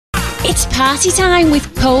It's party time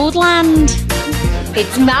with Coldland.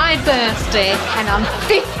 It's my birthday and I'm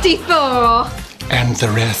 54. And the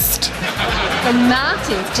rest. And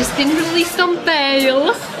Martin's just been released on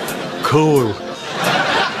bail. Cool.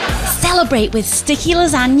 Celebrate with sticky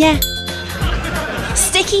lasagna.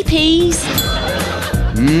 Sticky peas.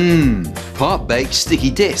 Part-baked sticky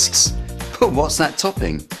discs. But what's that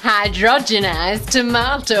topping? Hydrogenised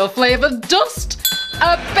tomato flavoured dust.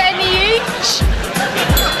 A penny each.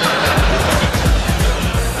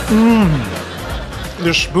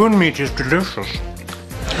 The spoon meat is delicious.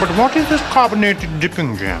 But what is this carbonated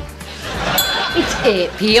dipping jam? It's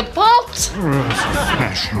a pot.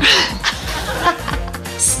 Smashing.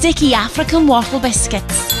 Sticky African wattle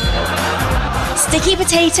biscuits. Sticky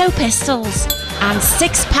potato pistols. And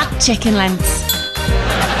 6-pack chicken lengths.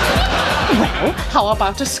 Well, how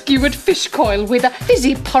about a skewered fish coil with a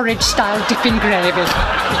fizzy porridge-style dipping gravy?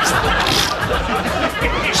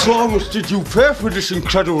 So how much did you pay for this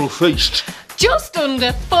incredible feast? Just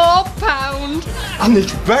under £4. And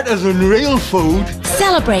it's better than real food.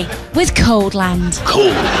 Celebrate with Coldland.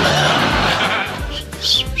 Cool.